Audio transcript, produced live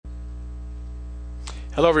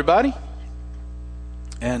Hello, everybody,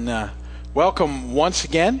 and welcome once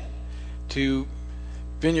again to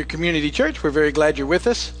Vineyard Community Church. We're very glad you're with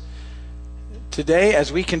us today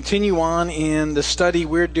as we continue on in the study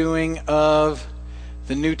we're doing of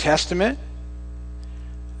the New Testament,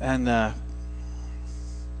 and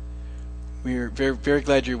we're very, very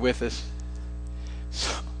glad you're with us.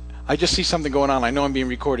 So, I just see something going on. I know I'm being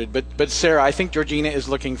recorded, but Sarah, I think Georgina is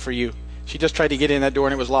looking for you. She just tried to get in that door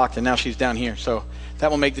and it was locked, and now she's down here. So that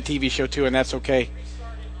will make the TV show too, and that's okay.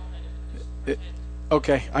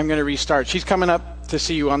 Okay, I'm going to restart. She's coming up to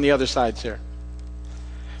see you on the other side, Sarah.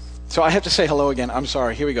 So I have to say hello again. I'm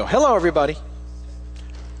sorry. Here we go. Hello, everybody.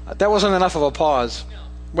 That wasn't enough of a pause.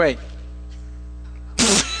 Wait.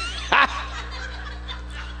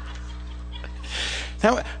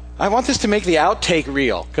 Now, I want this to make the outtake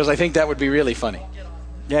reel, because I think that would be really funny.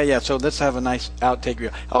 Yeah, so let's have a nice outtake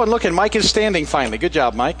reel. Oh, and look, and Mike is standing finally. Good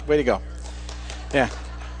job, Mike. Way to go. Yeah.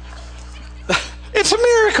 It's a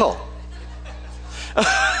miracle.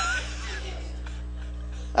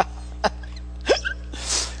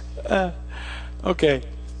 Okay.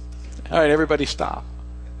 All right, everybody stop.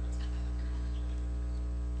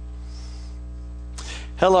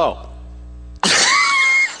 Hello.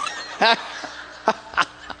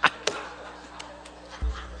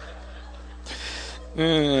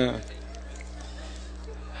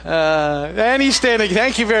 And he's standing.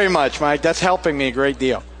 Thank you very much, Mike. That's helping me a great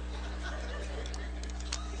deal.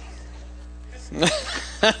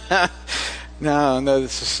 No,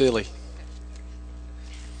 this is silly.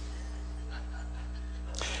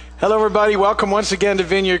 Hello, everybody. Welcome once again to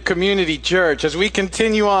Vineyard Community Church as we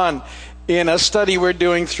continue on in a study we're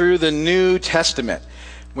doing through the New Testament.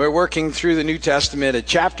 We're working through the New Testament a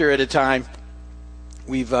chapter at a time.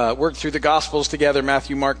 We've worked through the Gospels together,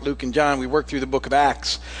 Matthew, Mark, Luke, and John. We worked through the book of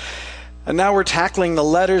Acts. And now we're tackling the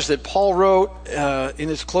letters that Paul wrote in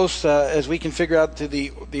as close as we can figure out to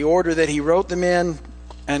the order that he wrote them in.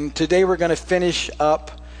 And today we're going to finish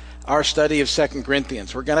up our study of 2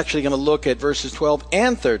 Corinthians. We're actually going to look at verses 12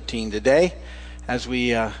 and 13 today as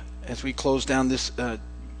we close down this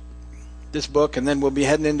book. And then we'll be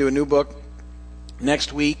heading into a new book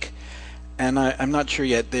next week. And I'm not sure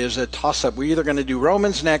yet. There's a toss-up. We're either going to do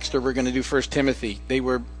Romans next or we're going to do 1 Timothy. They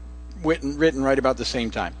were written right about the same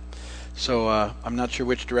time. So I'm not sure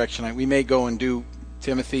which direction. We may go and do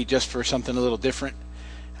Timothy just for something a little different,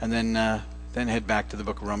 and then head back to the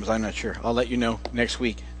book of Romans. I'm not sure. I'll let you know next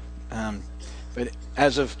week. But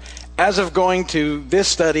as of going to this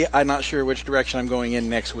study, I'm not sure which direction I'm going in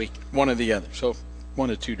next week. One or the other. So one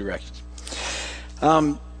of two directions.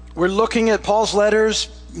 We're looking at Paul's letters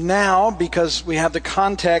now because we have the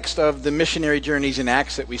context of the missionary journeys in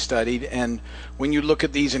Acts that we studied, and when you look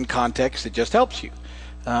at these in context, it just helps you.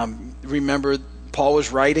 Remember, Paul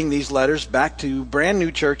was writing these letters back to brand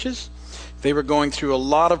new churches. They were going through a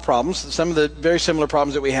lot of problems, some of the very similar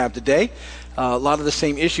problems that we have today. A lot of the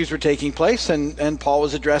same issues were taking place, and Paul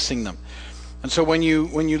was addressing them. And so when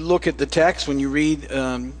you look at the text, when you read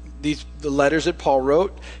the letters that Paul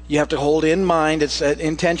wrote, you have to hold in mind its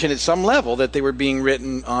intention at some level that they were being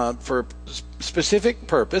written for a specific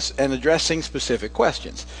purpose and addressing specific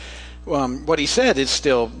questions. What he said is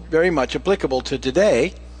still very much applicable to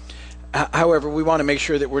today. However, we want to make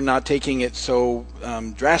sure that we're not taking it so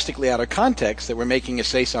drastically out of context that we're making it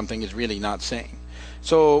say something is really not saying.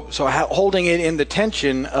 So holding it in the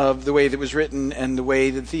tension of the way that it was written and the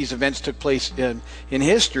way that these events took place in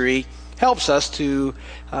history helps us to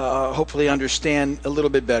hopefully understand a little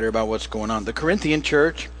bit better about what's going on. The Corinthian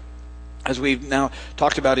church, as we've now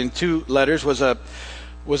talked about in two letters, was a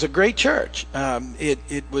great church.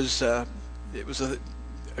 It was a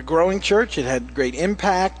growing church. It had great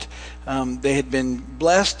impact. They had been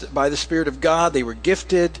blessed by the Spirit of God. They were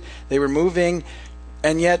gifted. They were moving.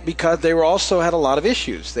 And yet, because they were also had a lot of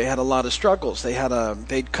issues, they had a lot of struggles.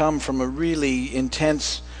 They'd come from a really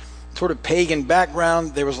intense sort of pagan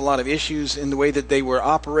background. There was a lot of issues in the way that they were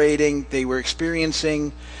operating. They were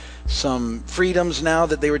experiencing some freedoms now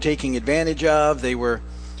that they were taking advantage of. They were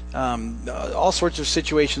all sorts of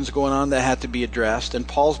situations going on that had to be addressed, and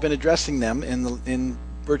Paul's been addressing them in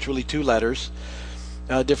virtually two letters,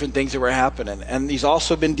 different things that were happening. And he's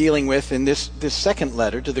also been dealing with, in this second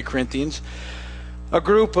letter to the Corinthians, a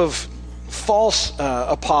group of false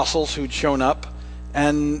apostles who'd shown up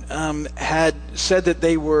and had said that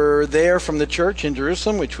they were there from the church in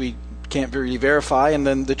Jerusalem, which we can't really verify, and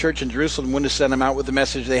then the church in Jerusalem wouldn't have sent them out with the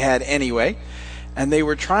message they had anyway. And they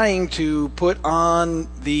were trying to put on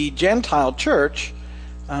the Gentile church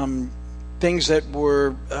things that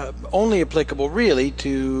were only applicable really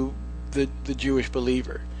to the Jewish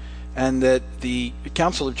believer. and that the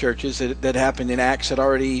Council of Churches that happened in Acts had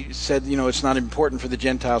already said, it's not important for the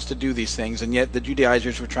Gentiles to do these things, and yet the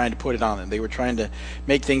Judaizers were trying to put it on them. They were trying to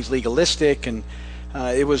make things legalistic, and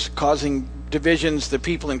it was causing divisions. The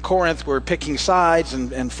people in Corinth were picking sides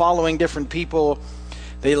and following different people.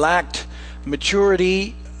 They lacked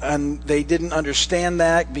maturity, and they didn't understand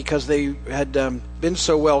that because they had been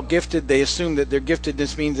so well gifted. They assumed that their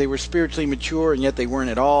giftedness means they were spiritually mature, and yet they weren't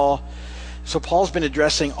at all. So Paul's been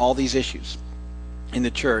addressing all these issues in the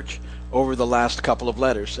church over the last couple of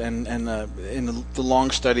letters and in the long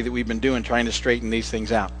study that we've been doing, trying to straighten these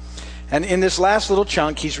things out. And in this last little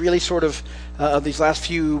chunk, he's really sort of these last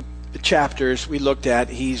few chapters we looked at,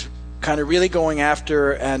 he's kind of really going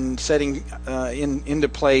after and setting into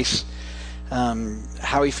place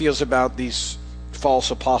how he feels about these false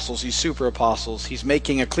apostles, these super apostles. He's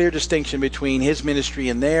making a clear distinction between his ministry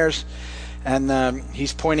and theirs. And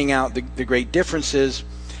he's pointing out the great differences.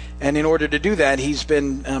 And in order to do that, he's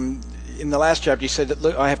been, in the last chapter, he said that,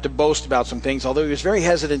 look, I have to boast about some things, although he was very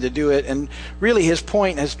hesitant to do it. And really his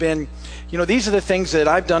point has been, these are the things that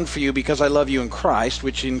I've done for you because I love you in Christ,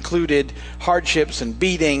 which included hardships and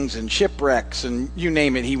beatings and shipwrecks and you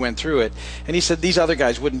name it, he went through it. And he said these other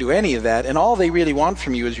guys wouldn't do any of that, and all they really want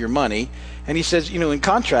from you is your money. And he says, in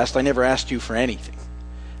contrast, I never asked you for anything.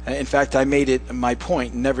 In fact, I made it my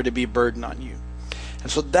point never to be a burden on you.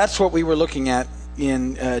 And so that's what we were looking at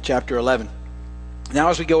in chapter 11. Now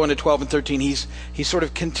as we go into 12 and 13, he's sort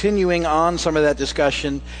of continuing on some of that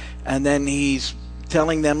discussion, and then he's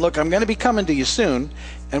telling them, look, I'm going to be coming to you soon,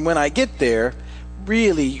 and when I get there,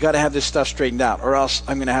 really, you got to have this stuff straightened out, or else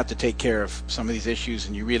I'm going to have to take care of some of these issues,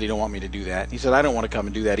 and you really don't want me to do that. He said, I don't want to come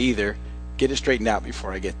and do that either. Get it straightened out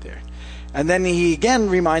before I get there. And then he again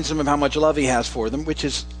reminds them of how much love he has for them, which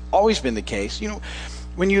has always been the case.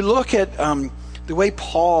 When you look at the way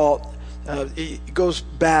Paul goes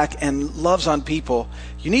back and loves on people,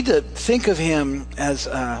 you need to think of him as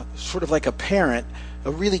sort of like a parent,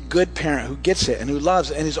 a really good parent who gets it and who loves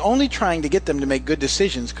and is only trying to get them to make good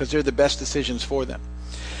decisions because they're the best decisions for them.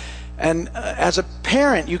 And as a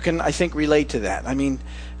parent, you can, I think, relate to that. I mean,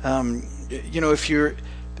 if you're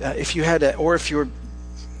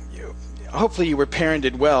hopefully you were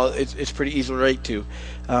parented well, it's pretty easy to relate to.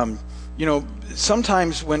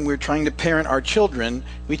 Sometimes when we're trying to parent our children,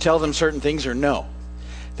 we tell them certain things or no.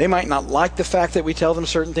 They might not like the fact that we tell them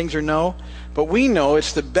certain things or no, but we know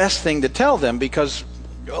it's the best thing to tell them because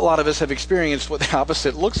a lot of us have experienced what the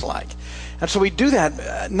opposite looks like. And so we do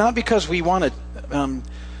that not because we want to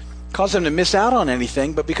cause them to miss out on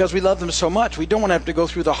anything, but because we love them so much. We don't want to have to go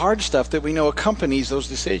through the hard stuff that we know accompanies those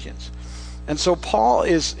decisions. And so Paul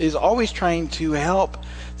is always trying to help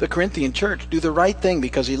the Corinthian church do the right thing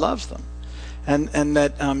because he loves them. And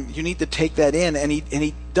that you need to take that in, and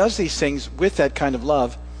he does these things with that kind of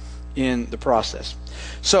love in the process.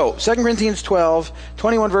 So 2 Corinthians 12,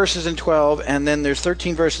 21 verses in 12, and then there's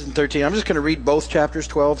 13 verses in 13. I'm just going to read both chapters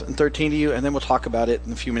 12 and 13 to you, and then we'll talk about it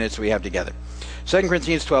in a few minutes we have together. 2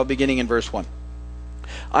 Corinthians 12, beginning in verse 1.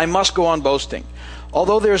 I must go on boasting.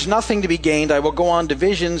 Although there is nothing to be gained, I will go on to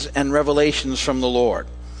visions and revelations from the Lord.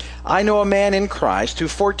 I know a man in Christ who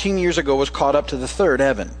 14 years ago was caught up to the third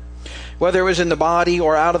heaven. Whether it was in the body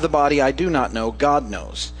or out of the body, I do not know. God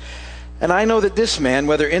knows. And I know that this man,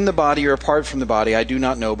 whether in the body or apart from the body, I do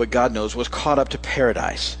not know, but God knows, was caught up to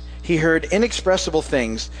paradise. He heard inexpressible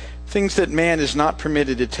things, things that man is not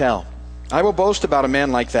permitted to tell. I will boast about a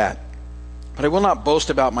man like that, but I will not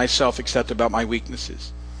boast about myself except about my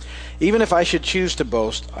weaknesses. Even if I should choose to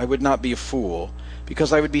boast, I would not be a fool,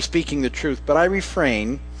 because I would be speaking the truth. But I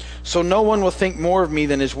refrain, so no one will think more of me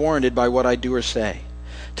than is warranted by what I do or say.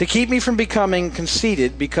 To keep me from becoming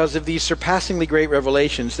conceited because of these surpassingly great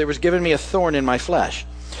revelations, there was given me a thorn in my flesh,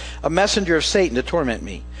 a messenger of Satan to torment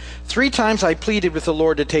me. 3 times I pleaded with the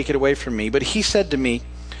Lord to take it away from me, but he said to me,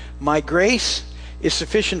 my grace is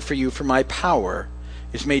sufficient for you, for my power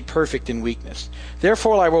is made perfect in weakness.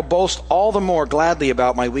 Therefore I will boast all the more gladly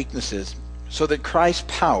about my weaknesses, so that Christ's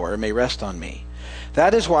power may rest on me.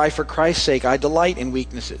 That is why, for Christ's sake, I delight in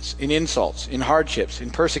weaknesses, in insults, in hardships,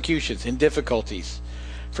 in persecutions, in difficulties.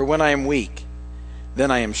 For when I am weak, then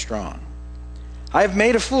I am strong. I have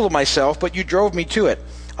made a fool of myself, but you drove me to it.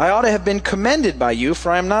 I ought to have been commended by you,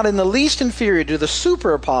 for I am not in the least inferior to the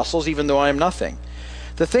super apostles, even though I am nothing.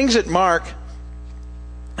 The things that mark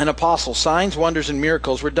an apostle, signs, wonders, and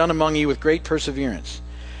miracles, were done among you with great perseverance.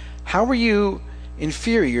 How were you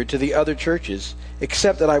inferior to the other churches,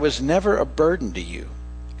 except that I was never a burden to you?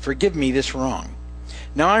 Forgive me this wrong.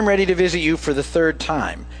 Now I am ready to visit you for the 3rd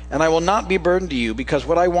time, and I will not be burdened to you, because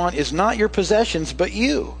what I want is not your possessions, but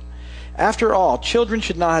you. After all, children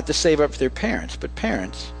should not have to save up for their parents, but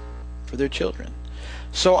parents for their children.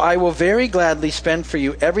 So I will very gladly spend for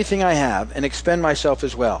you everything I have and expend myself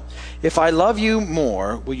as well. If I love you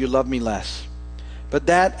more, will you love me less? But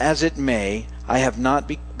that as it may, I have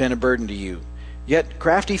not been a burden to you. Yet,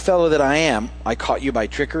 crafty fellow that I am, I caught you by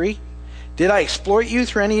trickery. Did I exploit you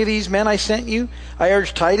through any of these men I sent you? I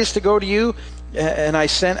urged Titus to go to you, and I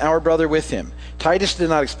sent our brother with him. Titus did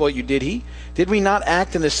not exploit you, did he? Did we not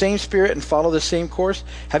act in the same spirit and follow the same course?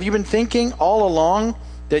 Have you been thinking all along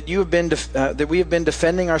that we have been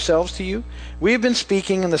defending ourselves to you? We have been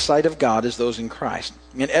speaking in the sight of God as those in Christ.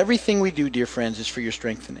 And everything we do, dear friends, is for your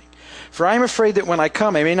strengthening. For I am afraid that when I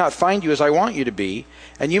come, I may not find you as I want you to be,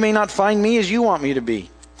 and you may not find me as you want me to be.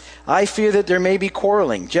 I fear that there may be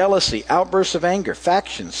quarreling, jealousy, outbursts of anger,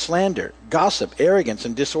 factions, slander, gossip, arrogance,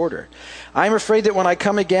 and disorder. I am afraid that when I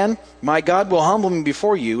come again, my God will humble me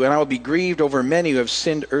before you, and I will be grieved over many who have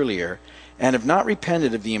sinned earlier, and have not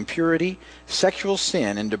repented of the impurity, sexual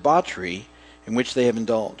sin, and debauchery in which they have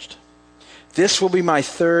indulged. This will be my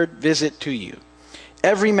third visit to you.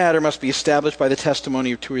 Every matter must be established by the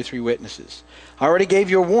testimony of 2 or 3 witnesses. I already gave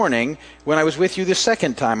you a warning when I was with you the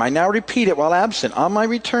second time. I now repeat it while absent. On my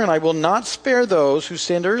return, I will not spare those who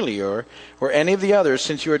sinned earlier or any of the others,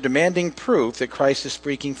 since you are demanding proof that Christ is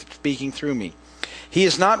speaking through me. He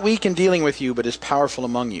is not weak in dealing with you, but is powerful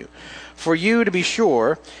among you. For you, to be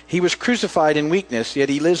sure, he was crucified in weakness, yet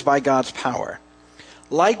he lives by God's power.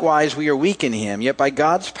 Likewise, we are weak in him, yet by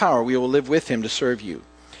God's power we will live with him to serve you.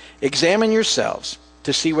 Examine yourselves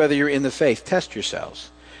to see whether you're in the faith. Test yourselves.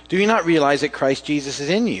 Do you not realize that Christ Jesus is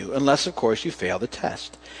in you, unless, of course, you fail the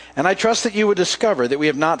test? And I trust that you will discover that we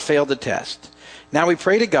have not failed the test. Now we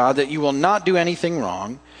pray to God that you will not do anything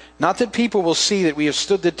wrong, not that people will see that we have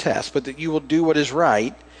stood the test, but that you will do what is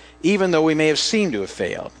right, even though we may have seemed to have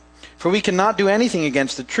failed. For we cannot do anything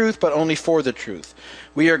against the truth, but only for the truth.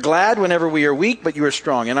 We are glad whenever we are weak, but you are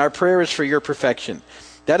strong, and our prayer is for your perfection.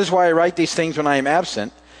 That is why I write these things when I am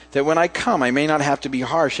absent, that when I come I may not have to be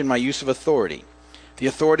harsh in my use of authority. The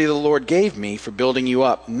authority the Lord gave me for building you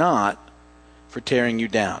up, not for tearing you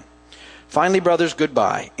down. Finally, brothers,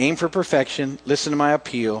 goodbye. Aim for perfection. Listen to my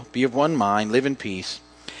appeal. Be of one mind. Live in peace.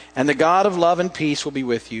 And the God of love and peace will be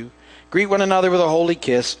with you. Greet one another with a holy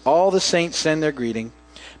kiss. All the saints send their greeting.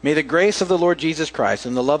 May the grace of the Lord Jesus Christ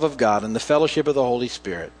and the love of God and the fellowship of the Holy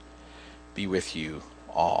Spirit be with you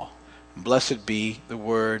all. Blessed be the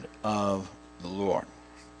word of the Lord.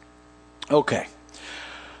 Okay.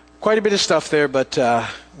 Quite a bit of stuff there, but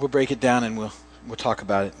we'll break it down and we'll talk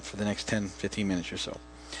about it for the next 10, 15 minutes or so.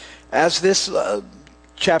 As this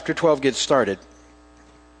chapter 12 gets started,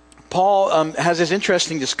 Paul has this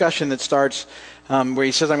interesting discussion that starts where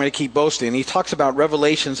he says, I'm going to keep boasting. And he talks about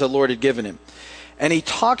revelations the Lord had given him. And he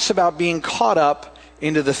talks about being caught up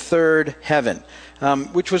into the third heaven,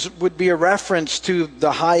 which would be a reference to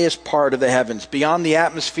the highest part of the heavens, beyond the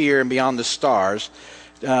atmosphere and beyond the stars.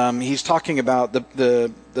 He's talking about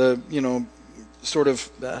the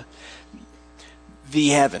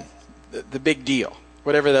heaven, the big deal,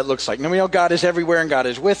 whatever that looks like. Now we know God is everywhere and God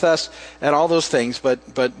is with us and all those things, but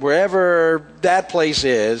wherever that place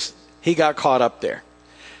is, he got caught up there.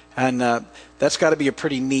 And that's got to be a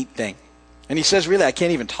pretty neat thing. And he says, really, I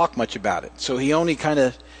can't even talk much about it. So he only kind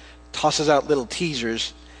of tosses out little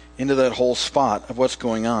teasers into that whole spot of what's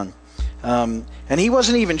going on. And he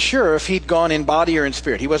wasn't even sure if he'd gone in body or in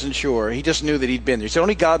spirit. He wasn't sure. He just knew that he'd been there. He said,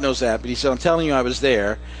 only God knows that. But he said, I'm telling you, I was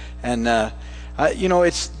there. And,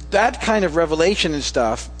 it's that kind of revelation and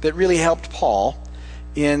stuff that really helped Paul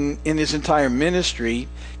in his entire ministry,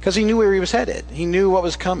 because he knew where he was headed. He knew what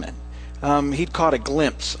was coming. He'd caught a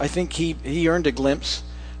glimpse. I think he earned a glimpse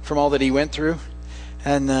from all that he went through.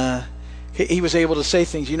 And he was able to say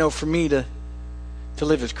things, for me to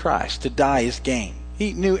live as Christ, to die is gain.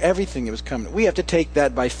 He knew everything that was coming. We have to take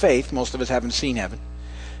that by faith. Most of us haven't seen heaven.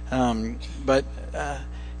 But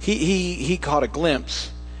he caught a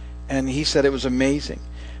glimpse, and he said it was amazing.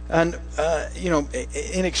 And,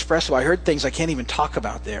 inexpressible. I heard things I can't even talk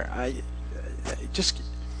about there.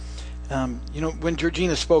 When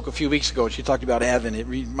Georgina spoke a few weeks ago, she talked about heaven. It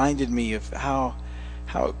reminded me of how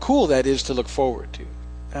cool that is to look forward to.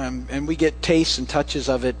 And we get tastes and touches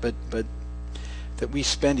of it, but that we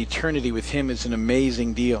spend eternity with him is an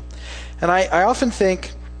amazing deal. And I often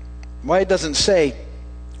think why it doesn't say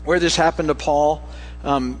where this happened to Paul.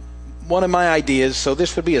 One of my ideas, so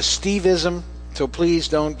this would be a Steveism, so please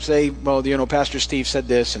don't say, well, Pastor Steve said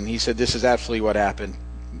this, and he said this is absolutely what happened.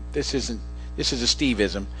 This is a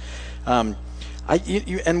Steveism. And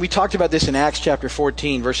we talked about this in Acts chapter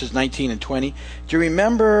 14, verses 19 and 20. Do you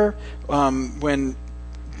remember when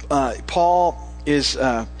Paul is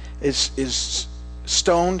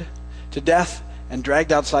stoned to death, and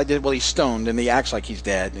dragged outside. He's stoned, and he acts like he's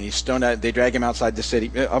dead, and he's stoned out. They drag him outside the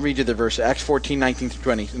city. I'll read you the verse, Acts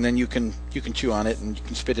 14:19-20, and then you can chew on it, and you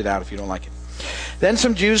can spit it out if you don't like it. Then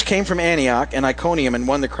some Jews came from Antioch and Iconium and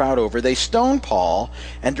won the crowd over. They stoned Paul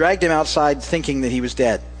and dragged him outside, thinking that he was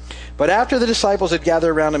dead. But after the disciples had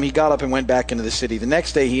gathered around him, he got up and went back into the city. The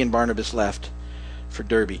next day, he and Barnabas left for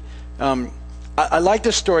Derbe. I like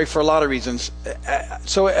this story for a lot of reasons.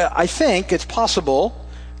 So I think it's possible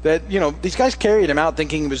that, these guys carried him out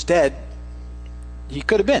thinking he was dead. He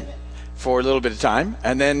could have been for a little bit of time.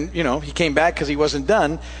 And then, he came back because he wasn't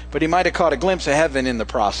done, but he might have caught a glimpse of heaven in the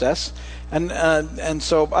process. And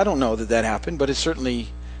so I don't know that happened, but it's certainly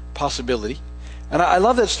a possibility. And I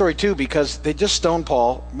love that story too, because they just stoned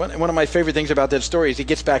Paul. One of my favorite things about that story is he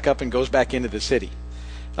gets back up and goes back into the city.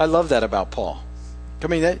 I love that about Paul. I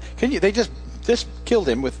mean, they just killed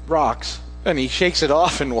him with rocks, and he shakes it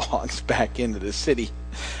off and walks back into the city.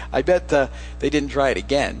 I bet they didn't try it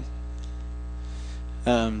again.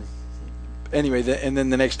 Anyway, and then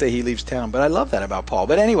the next day he leaves town. But I love that about Paul.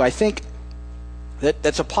 But anyway, I think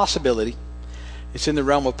that's a possibility. It's in the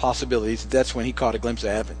realm of possibilities. That's when he caught a glimpse of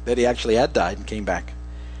heaven, that he actually had died and came back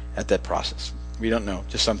at that process. We don't know.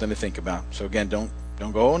 Just something to think about. So again, don't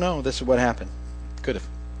go, oh no, this is what happened. Could have.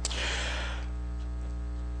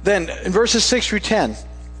 Then in verses 6 through 10,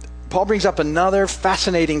 Paul brings up another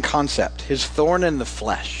fascinating concept, his thorn in the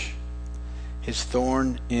flesh. His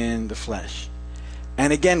thorn in the flesh.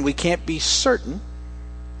 And again, we can't be certain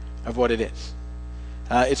of what it is.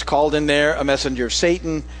 It's called in there a messenger of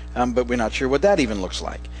Satan, but we're not sure what that even looks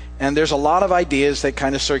like. And there's a lot of ideas that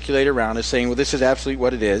kind of circulate around as saying, well, this is absolutely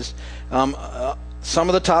what it is. Some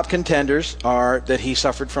of the top contenders are that he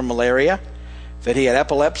suffered from malaria, that he had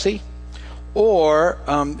epilepsy, or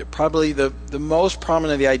probably the most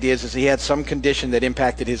prominent of the ideas is he had some condition that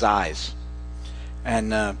impacted his eyes.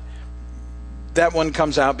 And that one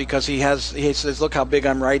comes out because he says, look how big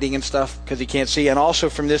I'm writing and stuff, because he can't see. And also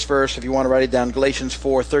from this verse, if you want to write it down, Galatians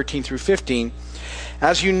 4:13 through 15,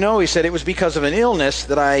 as you know, he said, it was because of an illness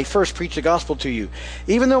that I first preached the gospel to you.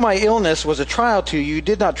 Even though my illness was a trial to you, you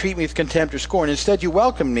did not treat me with contempt or scorn. Instead, you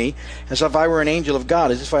welcomed me as if I were an angel of God,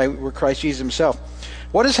 as if I were Christ Jesus himself.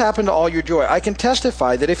 What has happened to all your joy? I can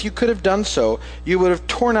testify that if you could have done so, you would have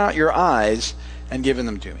torn out your eyes and given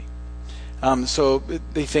them to me. So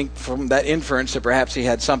they think from that inference that perhaps he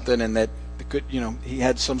had something, and that he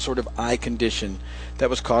had some sort of eye condition that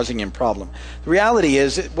was causing him problem. The reality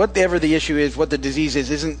is, whatever the issue is, what the disease is,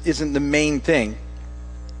 isn't the main thing.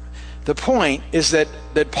 The point is that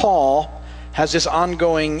Paul has this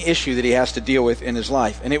ongoing issue that he has to deal with in his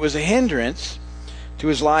life, and it was a hindrance to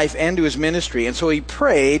his life and to his ministry. And so he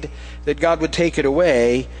prayed that God would take it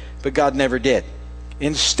away, but God never did.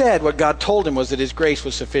 Instead, what God told him was that his grace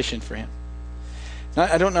was sufficient for him. Now,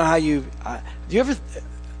 I don't know how do you ever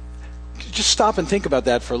just stop and think about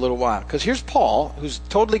that for a little while? Because here's Paul, who's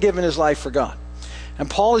totally given his life for God. And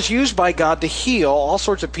Paul is used by God to heal all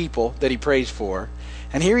sorts of people that he prays for.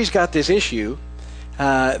 And here he's got this issue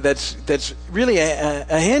that's really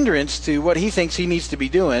a hindrance to what he thinks he needs to be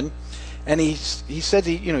doing. And he said,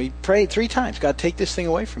 he prayed 3 times, God, take this thing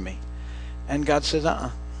away from me. And God says,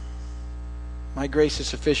 my grace is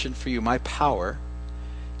sufficient for you. My power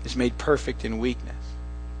is made perfect in weakness.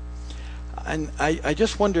 And I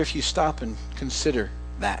just wonder if you stop and consider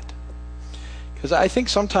that. Because I think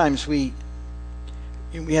sometimes we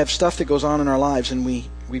have stuff that goes on in our lives, and we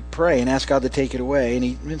pray and ask God to take it away.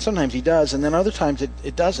 And sometimes he does, and then other times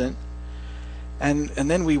it doesn't. And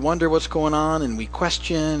then we wonder what's going on, and we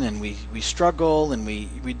question, and we struggle, and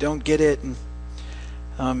we don't get it.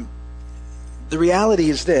 And the reality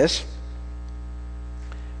is this: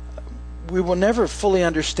 we will never fully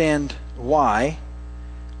understand why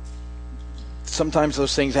sometimes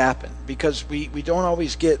those things happen, because we don't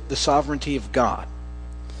always get the sovereignty of God.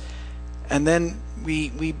 And then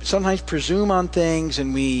we sometimes presume on things,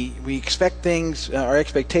 and we expect things, our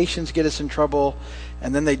expectations get us in trouble,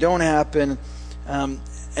 and then they don't happen.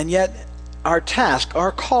 And yet our task,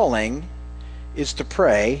 our calling, is to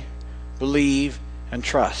pray, believe, and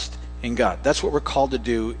trust in God. That's what we're called to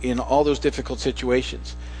do in all those difficult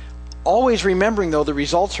situations. Always remembering, though, the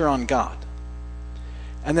results are on God.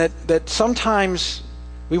 And that sometimes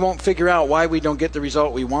we won't figure out why we don't get the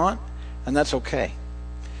result we want, and that's okay.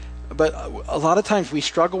 But a lot of times we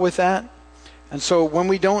struggle with that. And so when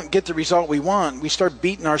we don't get the result we want, we start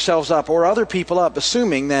beating ourselves up or other people up,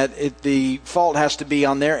 assuming that the fault has to be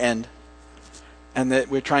on their end, and that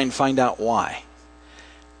we're trying to find out why.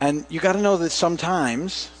 And you got to know that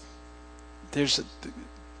sometimes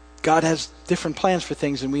God has different plans for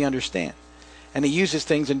things than we understand, and he uses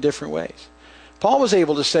things in different ways. Paul was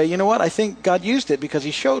able to say, you know what, I think God used it because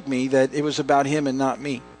he showed me that it was about him and not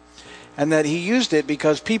me. And that he used it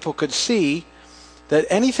because people could see that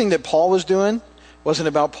anything that Paul was doing wasn't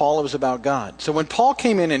about Paul, it was about God. So when Paul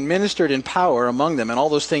came in and ministered in power among them and all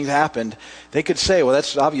those things happened, they could say, well,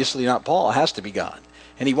 that's obviously not Paul, it has to be God.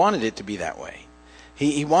 And he wanted it to be that way.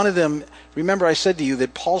 He wanted them, remember I said to you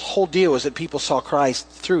that Paul's whole deal was that people saw Christ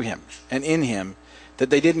through him and in him, that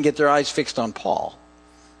they didn't get their eyes fixed on Paul,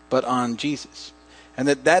 but on Jesus. And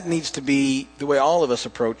that needs to be the way all of us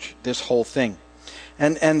approach this whole thing.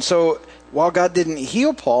 And so while God didn't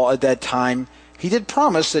heal Paul at that time, he did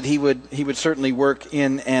promise that he would certainly work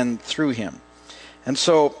in and through him. And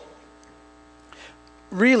so,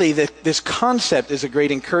 really, this concept is a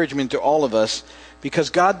great encouragement to all of us because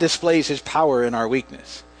God displays his power in our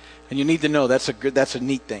weakness. And you need to know that's a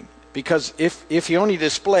neat thing. Because if he only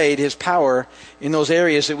displayed his power in those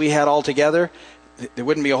areas that we had all together, there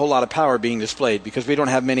wouldn't be a whole lot of power being displayed because we don't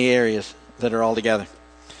have many areas that are all together.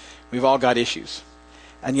 We've all got issues.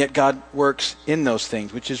 And yet God works in those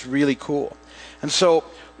things, which is really cool. And so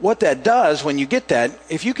what that does when you get that,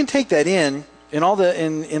 if you can take that in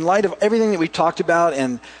light of everything that we've talked about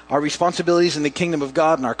and our responsibilities in the kingdom of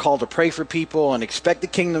God and our call to pray for people and expect the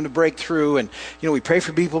kingdom to break through and, we pray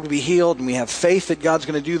for people to be healed and we have faith that God's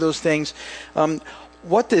going to do those things.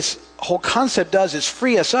 What this whole concept does is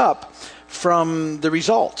free us up from the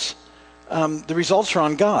results. The results are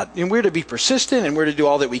on God. And we're to be persistent and we're to do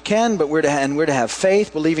all that we can, but we're to have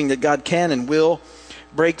faith, believing that God can and will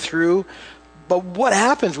break through. But what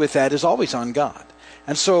happens with that is always on God.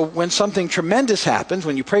 And so when something tremendous happens,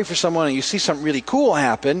 when you pray for someone and you see something really cool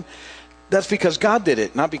happen, that's because God did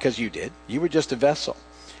it, not because you did. You were just a vessel.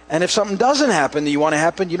 And if something doesn't happen that you want to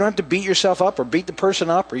happen, you don't have to beat yourself up or beat the person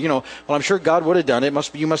up or, well, I'm sure God would have done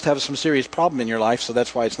it. You must have some serious problem in your life, so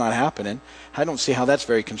that's why it's not happening. I don't see how that's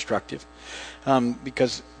very constructive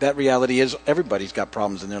because that reality is everybody's got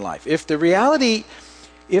problems in their life.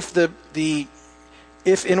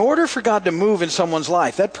 If in order for God to move in someone's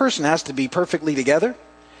life, that person has to be perfectly together,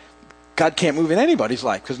 God can't move in anybody's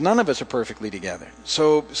life because none of us are perfectly together.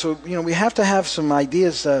 So we have to have some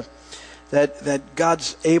ideas that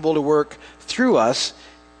God's able to work through us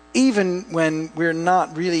even when we're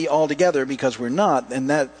not really all together because we're not, and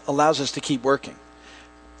that allows us to keep working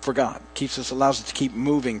for God, allows us to keep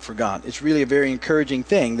moving for God. It's really a very encouraging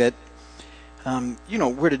thing that,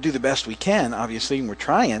 we're to do the best we can, obviously, and we're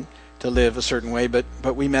trying to live a certain way, but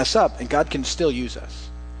we mess up, and God can still use us,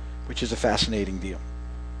 which is a fascinating deal.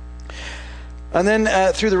 And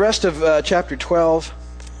then through the rest of chapter 12,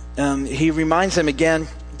 he reminds them again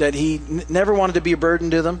that he never wanted to be a burden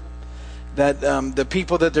to them, that the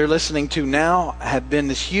people that they're listening to now have been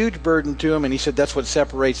this huge burden to him, and he said that's what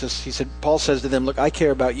separates us. He said, Paul says to them, look, I care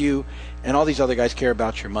about you, and all these other guys care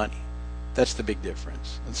about your money. That's the big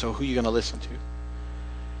difference. And so who are you going to listen to?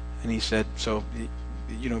 And he said, so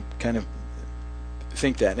kind of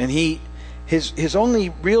think that. And his only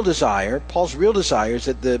real desire, Paul's real desire, is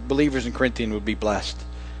that the believers in Corinthian would be blessed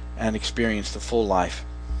and experience the full life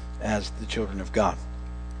as the children of God.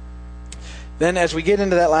 Then as we get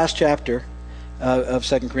into that last chapter of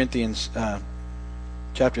 2 Corinthians,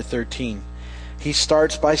 chapter 13, he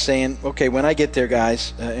starts by saying, okay, when I get there,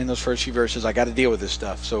 guys, in those first few verses, I got to deal with this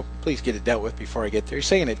stuff, so please get it dealt with before I get there. He's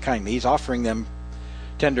saying it kindly. He's offering them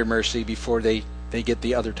tender mercy before they get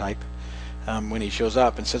the other type when he shows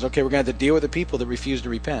up and says, okay, we're going to have to deal with the people that refuse to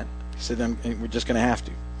repent. He said, we're just going to have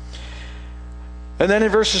to. And then in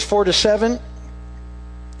verses 4 to 7,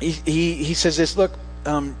 he says this, look,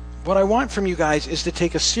 what I want from you guys is to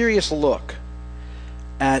take a serious look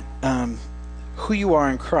at who you are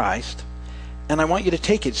in Christ, and I want you to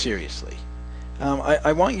take it seriously.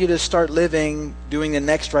 I want you to start living, doing the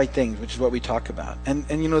next right things, which is what we talk about. And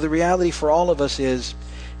the reality for all of us is,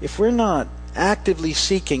 if we're not actively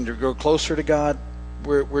seeking to grow closer to God,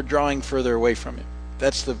 we're drawing further away from Him.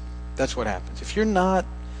 That's what happens. If you're not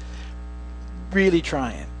really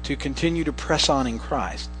trying to continue to press on in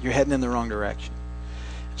Christ, you're heading in the wrong direction.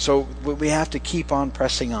 So we have to keep on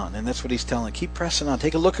pressing on, and that's what he's telling. Keep pressing on.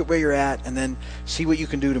 Take a look at where you're at, and then see what you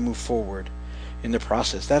can do to move forward in the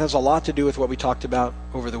process. That has a lot to do with what we talked about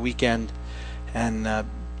over the weekend, and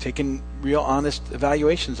taking real honest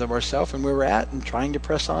evaluations of ourselves and where we're at, and trying to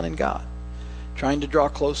press on in God, trying to draw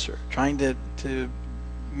closer, trying to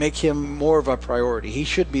make Him more of a priority. He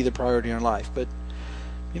should be the priority in our life, but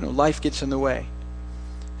life gets in the way.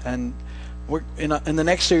 And we're in the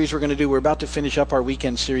next series we're about to finish up our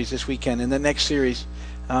weekend series this weekend. In the next series,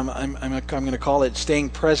 I'm going to call it Staying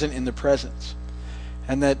Present in the Presence.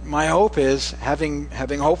 And that my hope is, having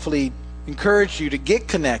hopefully encouraged you to get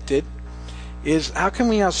connected, is how can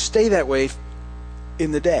we now stay that way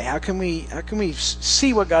in the day? How can we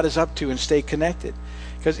see what God is up to and stay connected?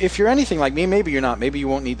 Because if you're anything like me, maybe you're not, maybe you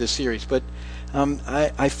won't need this series, but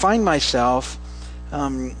I find myself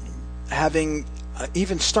having,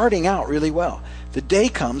 even starting out really well. The day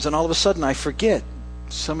comes and all of a sudden I forget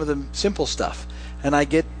some of the simple stuff, and I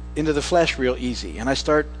get into the flesh real easy, and I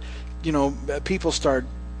start, people start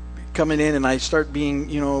coming in, and I start being,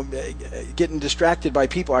 getting distracted by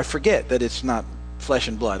people. I forget that it's not flesh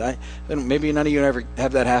and blood. Maybe none of you ever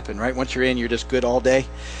have that happen, right? Once you're in, you're just good all day.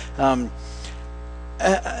 And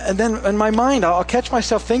then in my mind, I'll catch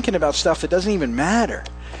myself thinking about stuff that doesn't even matter.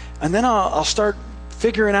 And then I'll start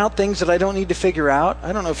figuring out things that I don't need to figure out.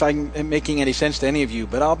 I don't know if I'm making any sense to any of you,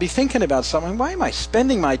 but I'll be thinking about something. Why am I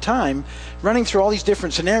spending my time running through all these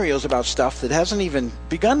different scenarios about stuff that hasn't even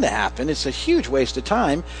begun to happen? It's a huge waste of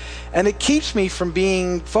time, and it keeps me from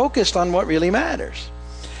being focused on what really matters.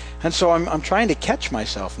 And so I'm trying to catch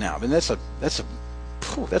myself now. I mean, that's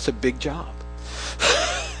a big job.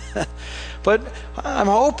 But I'm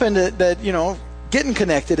hoping that getting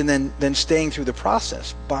connected and then staying through the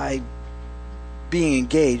process by being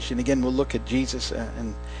engaged. And again, we'll look at Jesus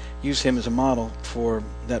and use him as a model for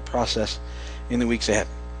that process in the weeks ahead.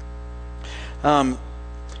 And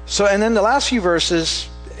then the last few verses,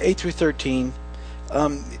 8 through 13,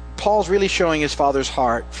 Paul's really showing his Father's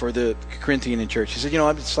heart for the Corinthian church. He said,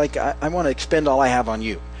 it's like I want to expend all I have on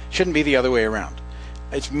you. Shouldn't be the other way around.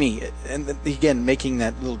 It's me. And again, making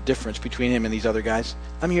that little difference between him and these other guys.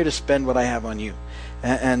 I'm here to spend what I have on you.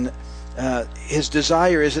 And his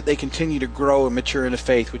desire is that they continue to grow and mature in the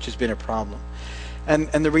faith, which has been a problem. And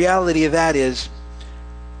the reality of that is,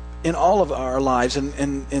 in all of our lives and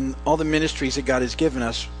in all the ministries that God has given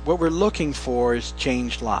us, what we're looking for is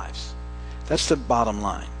changed lives. That's the bottom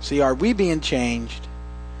line. See, are we being changed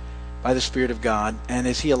by the Spirit of God? And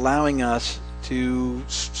is he allowing us to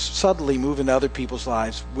subtly move into other people's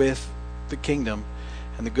lives with the kingdom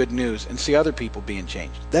and the good news, and see other people being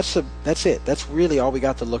changed? That's it. That's really all we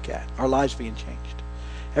got to look at. Our lives being changed.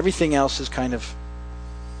 Everything else is kind of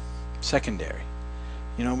secondary.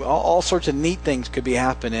 All sorts of neat things could be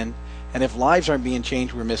happening, and if lives aren't being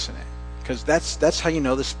changed, we're missing it. Because that's how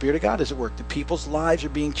the Spirit of God is at work. That people's lives are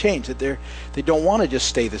being changed. That they don't want to just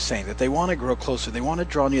stay the same. That they want to grow closer. They want to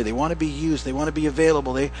draw near. They want to be used. They want to be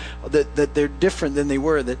available. That they're different than they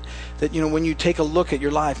were. That when you take a look at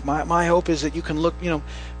your life, my hope is that you can look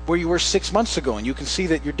where you were 6 months ago, and you can see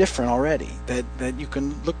that you're different already. That you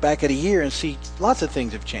can look back at a year and see lots of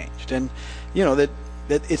things have changed. And that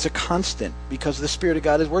it's a constant, because the Spirit of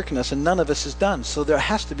God is working us, and none of us is done. So there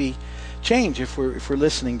has to be change if we're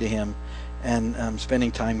listening to him and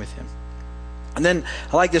spending time with him. And then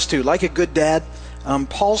I like this too. Like a good dad,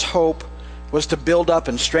 Paul's hope was to build up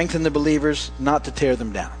and strengthen the believers, not to tear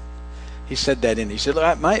them down. He said that he said,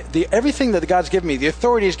 everything that God's given me, the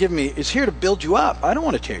authority He's given me, is here to build you up. I don't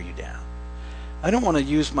want to tear you down. I don't want to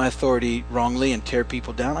use my authority wrongly and tear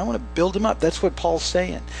people down. I want to build them up. That's what Paul's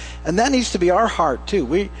saying. And that needs to be our heart too.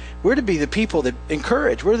 We're to be the people that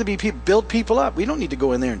encourage. We're to be people, build people up. We don't need to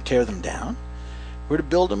go in there and tear them down. We're to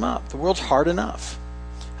build them up. The world's hard enough.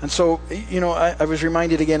 And so, I was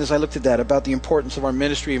reminded again as I looked at that about the importance of our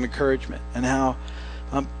ministry of encouragement, and how,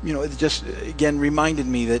 it just again reminded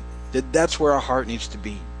me that that's where our heart needs to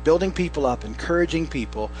be. Building people up, encouraging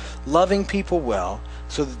people, loving people well,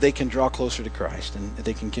 so that they can draw closer to Christ and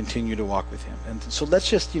they can continue to walk with him. And so let's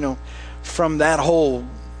just, from that whole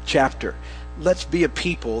chapter, let's be a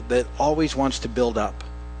people that always wants to build up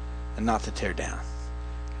and not to tear down.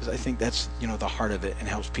 Because I think that's, the heart of it, and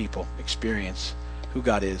helps people experience who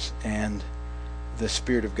God is and the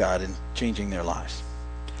Spirit of God in changing their lives.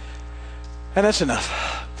 And that's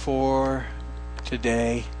enough for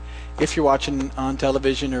today. If you're watching on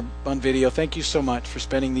television or on video, thank you so much for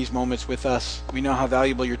spending these moments with us. We know how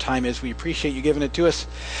valuable your time is. We appreciate you giving it to us.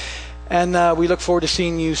 And we look forward to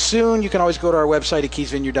seeing you soon. You can always go to our website at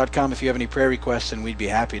keysvineyard.com if you have any prayer requests, and we'd be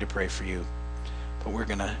happy to pray for you. But we're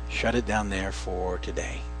going to shut it down there for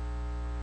today.